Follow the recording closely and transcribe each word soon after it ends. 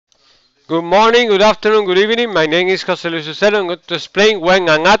Good morning, good afternoon, good evening. My name is Jose Luis Ucero. I'm going to explain when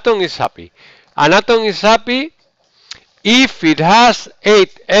an atom is happy. An atom is happy if it has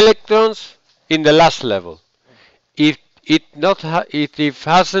 8 electrons in the last level. If it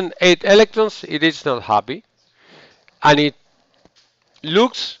hasn't 8 electrons, it is not happy. And it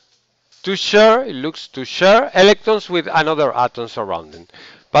looks to share electrons with another atoms around it.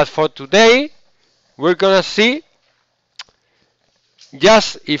 But for today, we're gonna see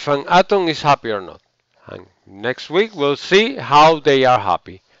just if an atom is happy or not. And next week we'll see how they are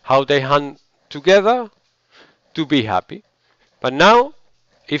happy, how they hang together to be happy. But now,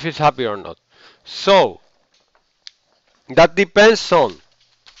 if it's happy or not. So, that depends on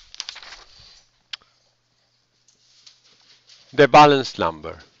the valence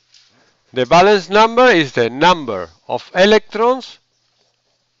number. The valence number is the number of electrons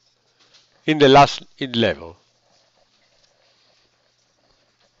in the last level.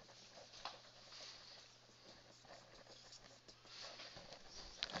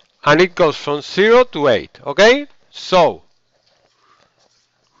 And it goes from 0 to 8, okay? So,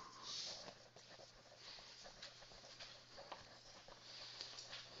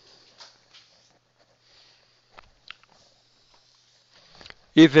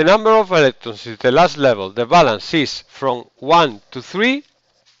 if the number of electrons is the last level, the valence is from 1 to 3,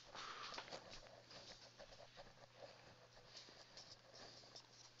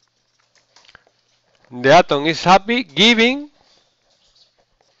 the atom is happy giving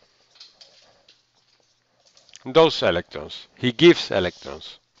those electrons. He gives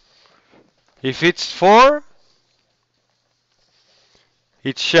electrons. If it's 4,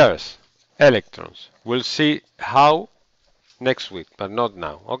 it shares electrons. We'll see how next week, but not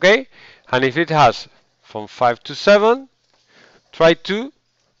now, okay? And if it has from 5 to 7, try to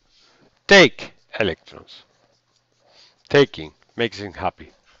take electrons. Taking makes him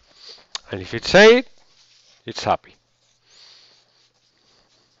happy. And if it's 8, it's happy.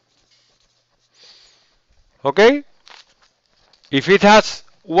 Okay? If it has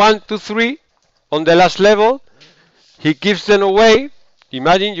 1 to 3 on the last level, he gives them away.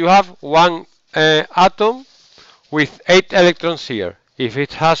 Imagine you have one atom with 8 electrons here. If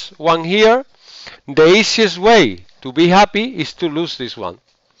it has 1 here, the easiest way to be happy is to lose this one.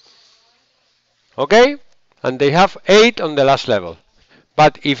 Okay? And they have 8 on the last level.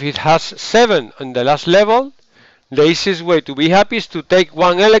 But if it has 7 on the last level, the easiest way to be happy is to take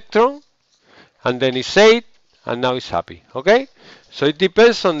 1 electron, and then it's 8, and now it's happy. Okay? So it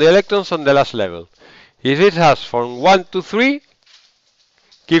depends on the electrons on the last level. If it has from 1 to 3,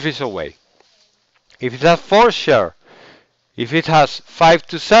 give it away. If it has 4, share. If it has 5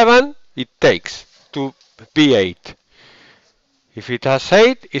 to 7, it takes to be 8. If it has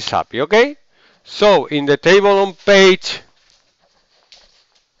 8, it's happy. Okay? So in the table on page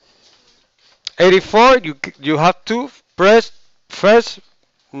 84, you have to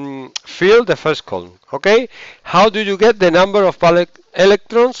fill the first column. Okay? How do you get the number of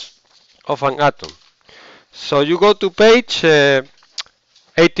electrons of an atom? So you go to page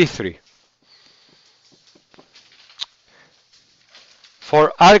 83.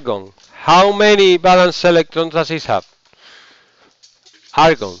 For argon, how many valence electrons does it have?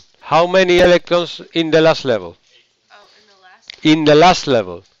 Argon, how many electrons in the last level? Oh, in the last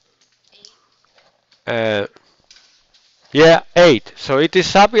level. 8. Yeah, 8. So it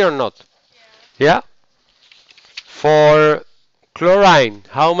is happy or not? Yeah. For chlorine,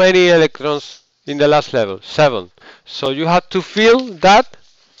 how many electrons in the last level? 7. So you have to fill that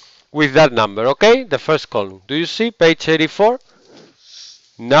with that number, okay? The first column. Do you see page 84?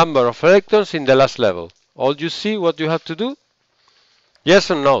 Number of electrons in the last level. All you see what you have to do? Yes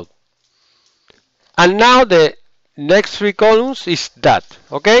or no? And now the next 3 columns is that,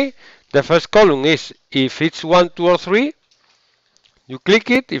 okay? The first column is if it's 1, 2, or 3, you click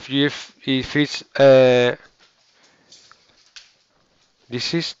it. If it's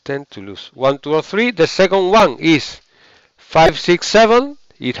this is 10 to lose 1, 2, or 3. The second one is 5, 6, 7.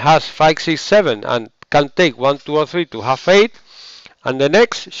 It has 5, 6, 7 and can take 1, 2, or 3 to have 8. And the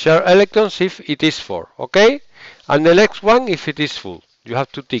next share electrons if it is 4, okay? And the next one if it is full. You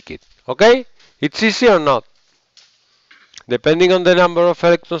have to tick it, okay? It's easy or not? Depending on the number of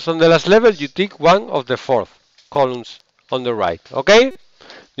electrons on the last level, you tick one of the 4 columns on the right, okay?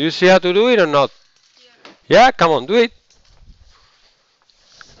 Do you see how to do it or not? Yeah, come on, do it.